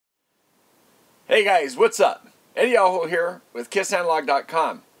Hey guys, what's up? Eddie Alho here with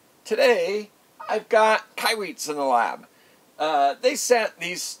KissAnalog.com. Today, I've got Kaiweets in the lab. They sent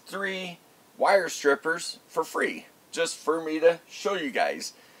these 3 wire strippers for free, just for me to show you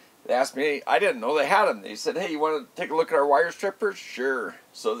guys. They asked me, I didn't know they had them. They said, hey, you want to take a look at our wire strippers? Sure.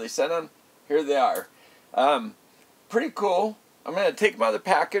 So they sent them. Here they are. Pretty cool. I'm going to take them out of the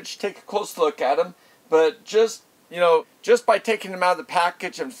package, take a close look at them, but just by taking them out of the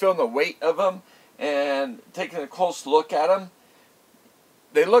package and feeling the weight of them and taking a close look at them,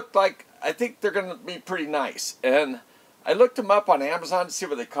 they look like, I think they're going to be pretty nice. And I looked them up on Amazon to see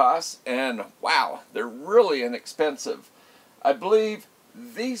what they cost, and wow, they're really inexpensive. I believe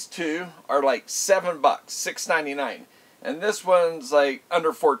these 2 are like $7, $6.99, and this one's like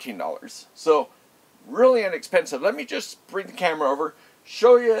under $14. So really inexpensive. Let me just bring the camera over,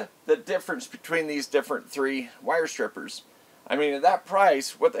 show you the difference between these different 3 wire strippers. I mean, at that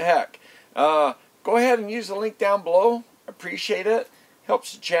price, what the heck? Go ahead and use the link down below. Appreciate it.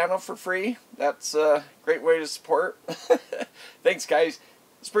 Helps the channel for free. That's a great way to support. Thanks, guys.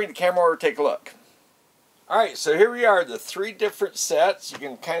 Let's bring the camera over and take a look. Alright, so here we are, the 3 different sets. You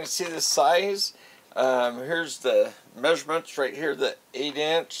can kind of see the size. Here's the measurements right here, the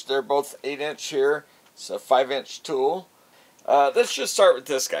 8-inch. They're both 8-inch here. It's a 5-inch tool. Let's just start with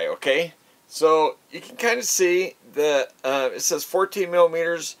this guy, okay? So you can kind of see that it says 14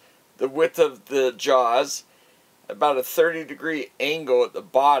 millimeters, the width of the jaws, about a 30-degree angle at the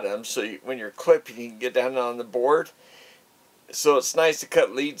bottom, so when you're clipping, you can get down on the board. So it's nice to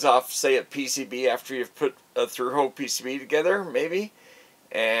cut leads off, say, a PCB after you've put a through-hole PCB together, maybe.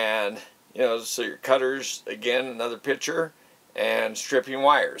 And, so your cutters, again, another picture, and stripping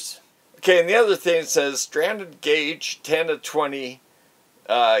wires. Okay, and the other thing, it says stranded gauge, 10 to 20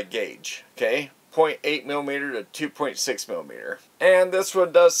 gauge, okay? 0.8 millimeter to 2.6 millimeter. And this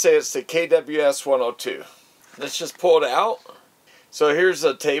one does say it's the KWS 102. Let's just pull it out. So here's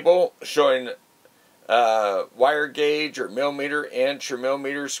a table showing wire gauge or millimeter, inch, or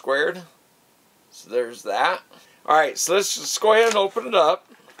millimeter squared. So there's that. Alright, so let's just go ahead and open it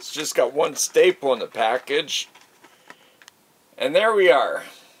up. It's just got one staple in the package. And there we are.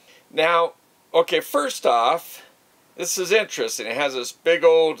 Now, okay, first off, this is interesting. It has this big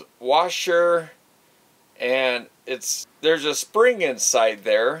old washer, and there's a spring inside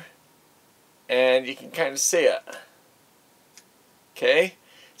there, and you can kind of see it. Okay,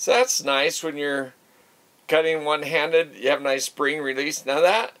 so that's nice when you're cutting one-handed. You have a nice spring release. Now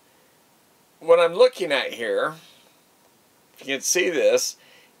that, what I'm looking at here, if you can see this,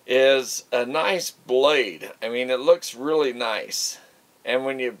 is a nice blade. I mean, it looks really nice. And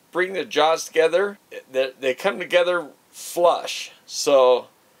when you bring the jaws together, they come together flush. So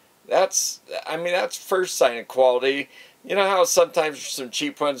that's first sign of quality. You know how sometimes some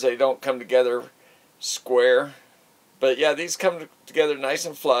cheap ones, they don't come together square. But yeah, these come together nice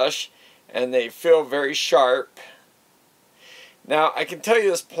and flush, and they feel very sharp. Now, I can tell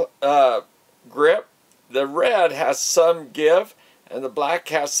you this grip, the red has some give, and the black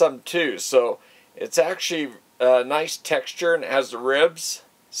has some too. So it's actually a nice texture, and it has the ribs.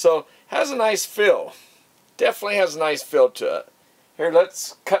 So it has a nice feel. Definitely has a nice feel to it. Here,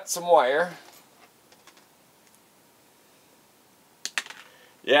 let's cut some wire.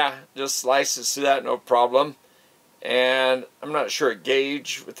 Yeah, just slices through that, no problem. And I'm not sure a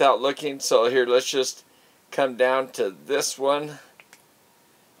gauge without looking, so here, let's just come down to this one.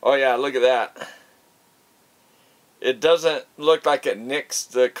 Oh yeah, look at that. It doesn't look like it nicks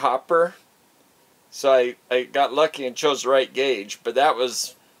the copper. So I got lucky and chose the right gauge, but that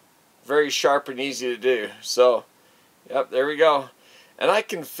was very sharp and easy to do. So, yep, there we go. And I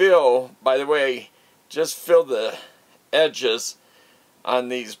can feel, by the way, just feel the edges on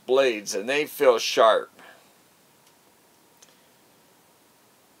these blades, and they feel sharp.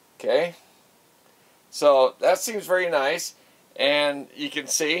 Okay, so that seems very nice, and you can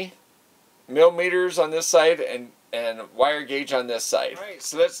see millimeters on this side and wire gauge on this side. Alright,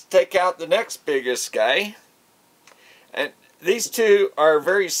 so let's take out the next biggest guy. And these 2 are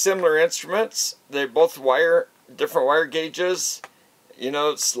very similar instruments. They're both different wire gauges,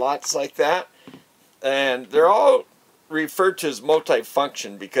 slots like that. And they're all referred to as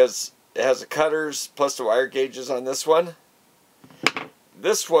multifunction because it has the cutters plus the wire gauges on this one.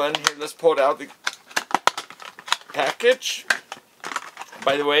 This one, here, let's pull it out of the package.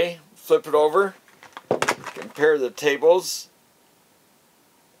 By the way, flip it over. Compare the tables.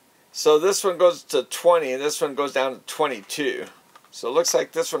 So this one goes to 20 and this one goes down to 22. So it looks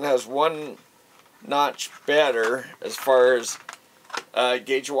like this one has 1 notch better as far as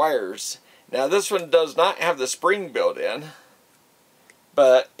gauge wires. Now this one does not have the spring built in,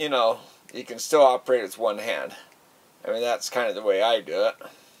 but you can still operate with one hand. I mean, that's kind of the way I do it.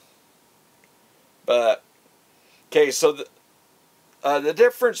 But, okay, so the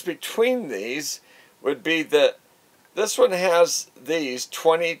difference between these would be that this one has these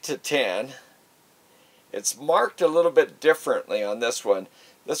 20 to 10. It's marked a little bit differently on this one.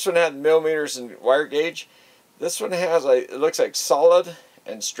 This one had millimeters and wire gauge. This one has, it looks like solid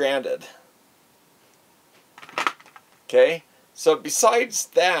and stranded. Okay, so besides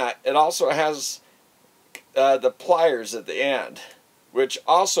that, it also has the pliers at the end, which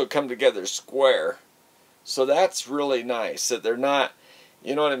also come together square. So that's really nice that they're not,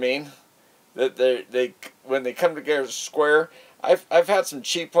 you know what I mean? That they when they come together square. I've had some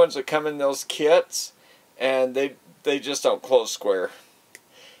cheap ones that come in those kits, and they just don't close square.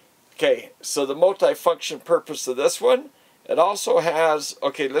 Okay, so the multifunction purpose of this one, it also has,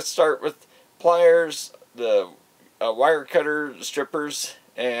 okay, let's start with pliers, the wire cutter, the strippers,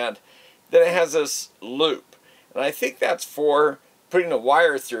 and then it has this loop. And I think that's for putting a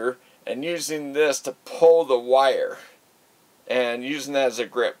wire through and using this to pull the wire and using that as a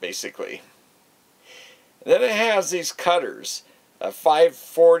grip, basically. And then it has these cutters,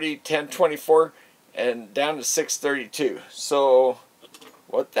 540, 1024, and down to 632. So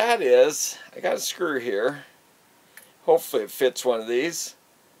what that is, I got a screw here. Hopefully it fits one of these.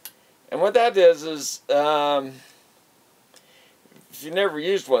 And what that is if you never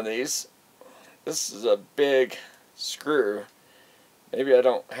used one of these, this is a big screw. Maybe I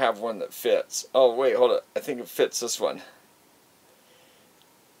don't have one that fits. Oh wait, hold it. I think it fits this one.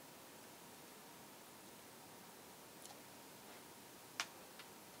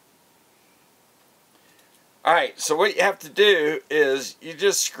 Alright, so what you have to do is you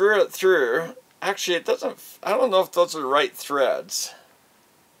just screw it through. Actually, it doesn't, I don't know if those are the right threads.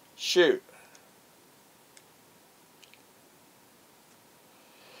 Shoot.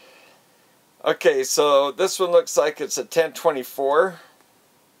 Okay, so this one looks like it's a 1024.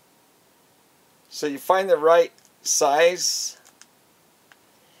 So you find the right size,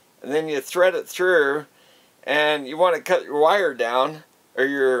 and then you thread it through, and you want to cut your wire down, or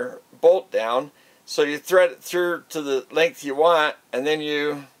your bolt down. So you thread it through to the length you want, and then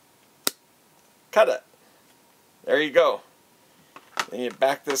you cut it. There you go. Then you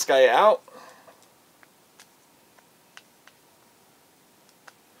back this guy out.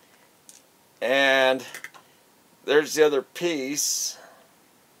 And there's the other piece.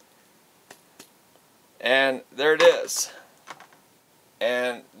 And there it is.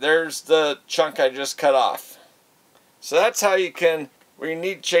 And there's the chunk I just cut off. So that's how you can, when you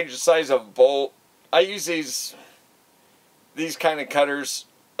need to change the size of a bolt. I use these kind of cutters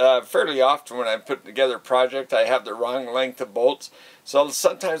fairly often when I put together a project. I have the wrong length of bolts. So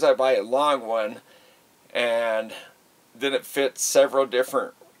sometimes I buy a long one, and then it fits several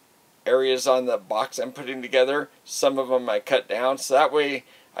different areas on the box I'm putting together. Some of them I cut down, so that way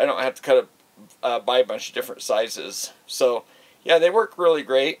I don't have to buy a bunch of different sizes. So yeah, they work really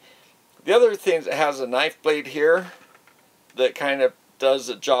great. The other thing is it has a knife blade here that kind of does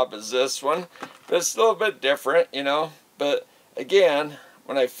the job as this one, but it's a little bit different, you know. But again,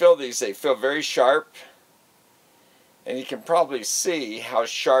 when I fill these, they feel very sharp, and you can probably see how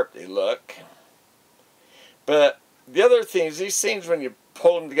sharp they look. But the other thing is, these things, when you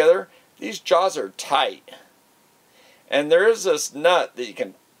pull them together, these jaws are tight, and there is this nut that you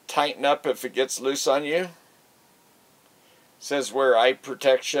can tighten up if it gets loose on you. It says wear eye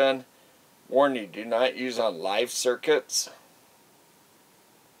protection, warning, do not use on live circuits,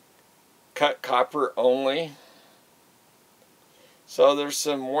 cut copper only. So there's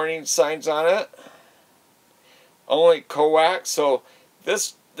some warning signs on it. Only coax. So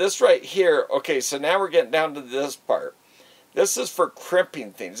this right here, okay, so now we're getting down to this part. This is for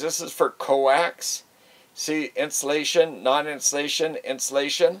crimping things. This is for coax. See, insulation, non-insulation,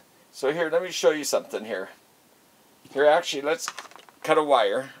 insulation. So here, let me show you something here. Here, actually, let's cut a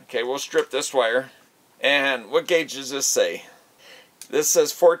wire. Okay, we'll strip this wire. And what gauge does this say? This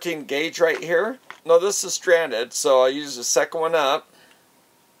says 14 gauge right here. No, this is stranded, so I'll use the second one up.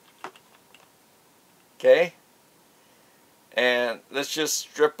 Okay. And let's just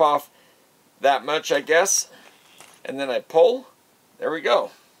strip off that much, I guess. And then I pull. There we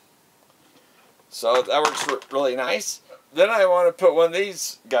go. So that works really nice. Then I want to put one of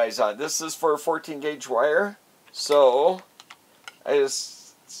these guys on. This is for a 14 gauge wire. So I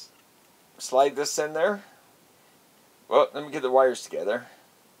just slide this in there. Well, let me get the wires together.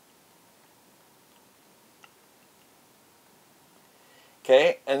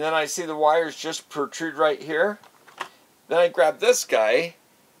 Okay, and then I see the wires just protrude right here. Then I grab this guy,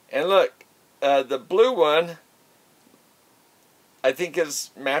 and look, the blue one I think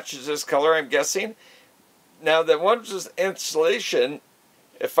matches this color, I'm guessing. Now the one with insulation,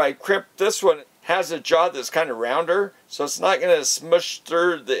 if I crimp this one, it has a jaw that's kind of rounder, so it's not going to smush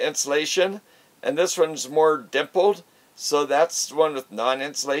through the insulation. And this one's more dimpled, so that's the one with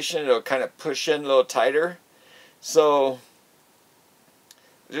non-insulation. It'll kind of push in a little tighter. So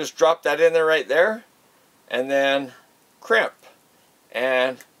just drop that in there right there, and then crimp.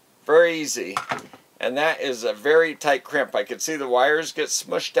 And very easy. And that is a very tight crimp. I could see the wires get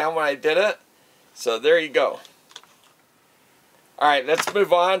smushed down when I did it. So there you go. Alright, let's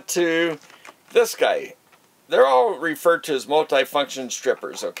move on to this guy. They're all referred to as multifunction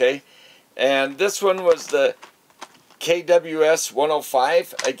strippers, okay? And this one was the KWS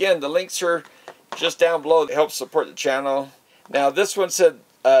 105. Again, the links are just down below to help support the channel. Now this one said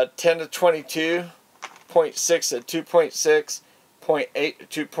 10 to 22, 0.6 to 2.6, 0.8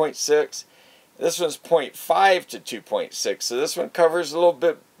 to 2.6. This one's 0.5 to 2.6. So this one covers a little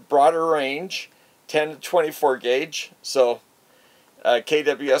bit broader range, 10 to 24 gauge. So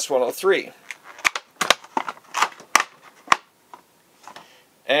KWS 103.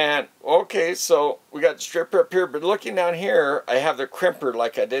 And okay, so we got the stripper up here, but looking down here, I have the crimper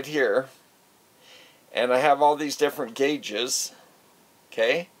like I did here. And I have all these different gauges.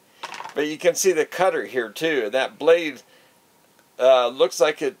 Okay, but you can see the cutter here too. That blade looks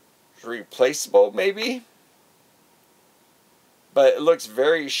like it's replaceable maybe, but it looks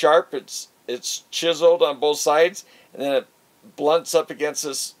very sharp. It's chiseled on both sides, and then it blunts up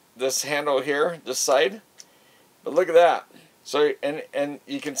against this handle here, this side. But look at that. So and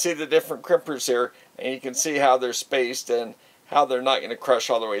you can see the different crimpers here, and you can see how they're spaced and how they're not going to crush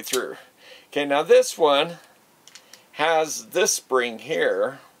all the way through. Okay, now this one has this spring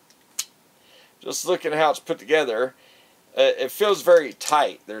here. Just looking at how it's put together, it feels very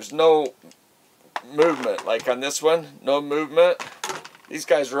tight. There's no movement. Like on this one, no movement. These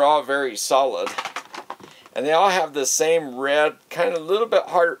guys are all very solid. And they all have the same red, kind of a little bit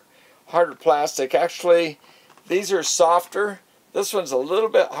harder plastic. Actually, these are softer. This one's a little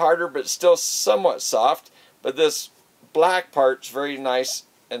bit harder, but still somewhat soft. But this black part's very nice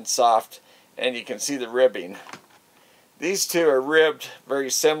and soft, and you can see the ribbing. These two are ribbed very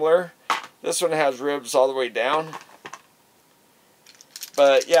similar. This one has ribs all the way down.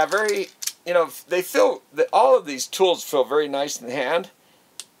 But yeah, very, you know, they feel, all of these tools feel very nice in the hand.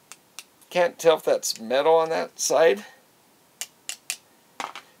 Can't tell if that's metal on that side.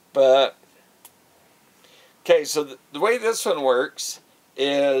 But, okay, so the way this one works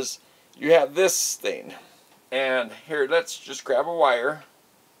is you have this thing. And here, let's just grab a wire.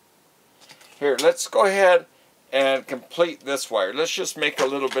 Here, let's go ahead and complete this wire. Let's just make a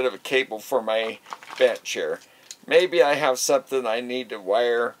little bit of a cable for my bench here. Maybe I have something I need to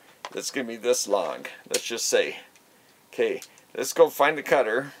wire that's going to be this long. Let's just say. Okay, let's go find the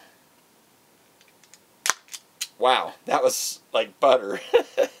cutter. Wow, that was like butter.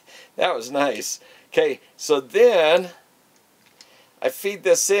 That was nice. Okay, so then I feed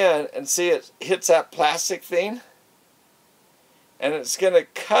this in and see it hits that plastic thing. And it's going to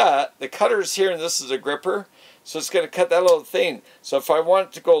cut, the cutter's here and this is a gripper, so it's going to cut that little thing. So if I want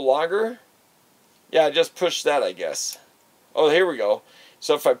it to go longer, yeah, just push that, I guess. Oh, here we go.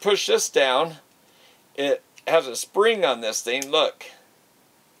 So if I push this down, it has a spring on this thing, look.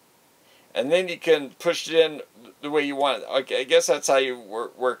 And then you can push it in the way you want it. Okay, I guess that's how you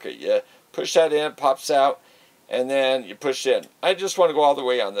work it. You push that in, pops out, and then you push it in. I just want to go all the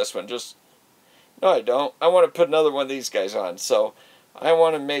way on this one, just... No, I don't. I want to put another one of these guys on. So I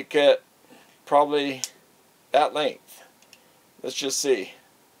want to make it probably that length. Let's just see.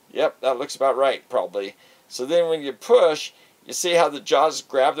 Yep, that looks about right, probably. So then when you push, you see how the jaws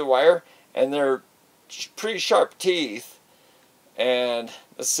grab the wire, and they're pretty sharp teeth. And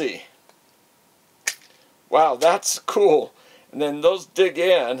let's see. Wow, that's cool. And then those dig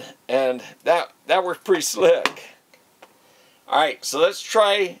in, and that works pretty slick. Alright, so let's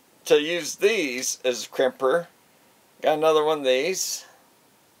try to use these as a crimper. Got another one of these.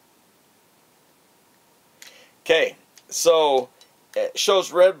 Okay, so it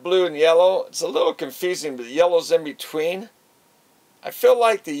shows red, blue, and yellow. It's a little confusing, but the yellow's in between. I feel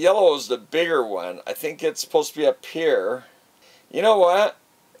like the yellow is the bigger one. I think it's supposed to be up here. You know what?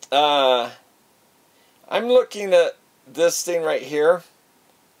 I'm looking at this thing right here,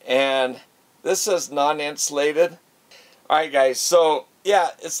 and this is non-insulated. Alright guys, so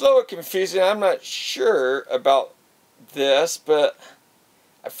yeah, it's a little confusing. I'm not sure about this, but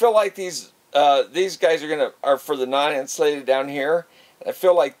I feel like these guys are for the non-insulated down here, and I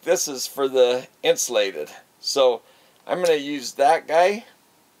feel like this is for the insulated. So I'm going to use that guy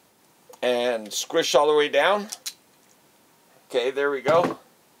and squish all the way down. Okay, there we go.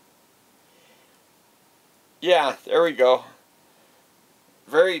 Yeah, there we go.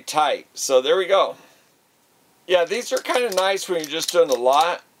 Very tight. So there we go. Yeah, these are kind of nice when you're just doing a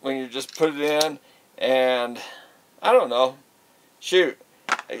lot, when you just put it in, and I don't know. Shoot,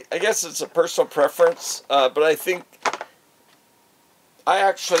 I guess it's a personal preference, but I think I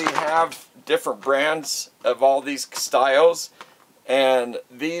actually have different brands of all these styles, and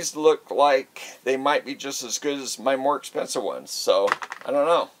these look like they might be just as good as my more expensive ones. So I don't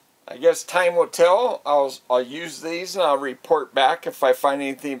know. I guess time will tell. I'll use these and I'll report back if I find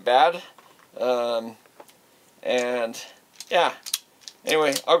anything bad. And yeah.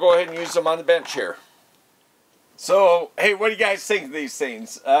 Anyway, I'll go ahead and use them on the bench here. So hey, what do you guys think of these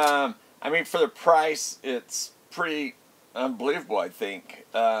things? I mean, for the price, it's pretty unbelievable, I think.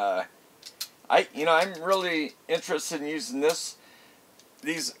 I'm really interested in using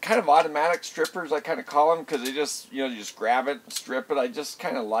these kind of automatic strippers, I kind of call them, because they just, you just grab it and strip it. I just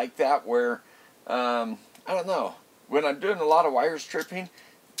kind of like that, where, I don't know, when I'm doing a lot of wire stripping,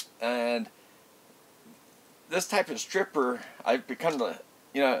 and this type of stripper, I've become to,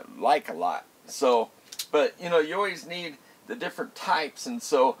 like a lot. So, but, you always need the different types, and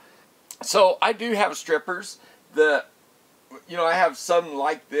so I do have strippers that, I have some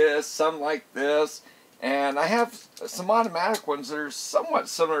like this, and I have some automatic ones that are somewhat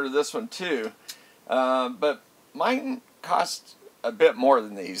similar to this one too, but mine cost a bit more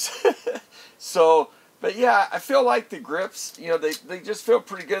than these. So, but yeah, I feel like the grips, they just feel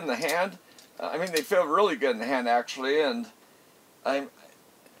pretty good in the hand. I mean, they feel really good in the hand, actually, and I'm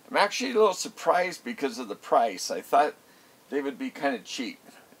actually a little surprised because of the price. I thought they would be kind of cheap,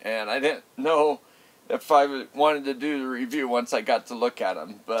 and I didn't know if I wanted to do the review once I got to look at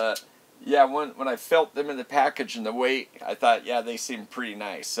them, but yeah, when I felt them in the package and the weight, I thought, yeah, they seem pretty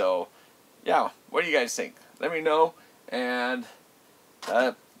nice. So, yeah, what do you guys think? Let me know, and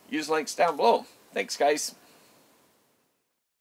use links down below. Thanks, guys.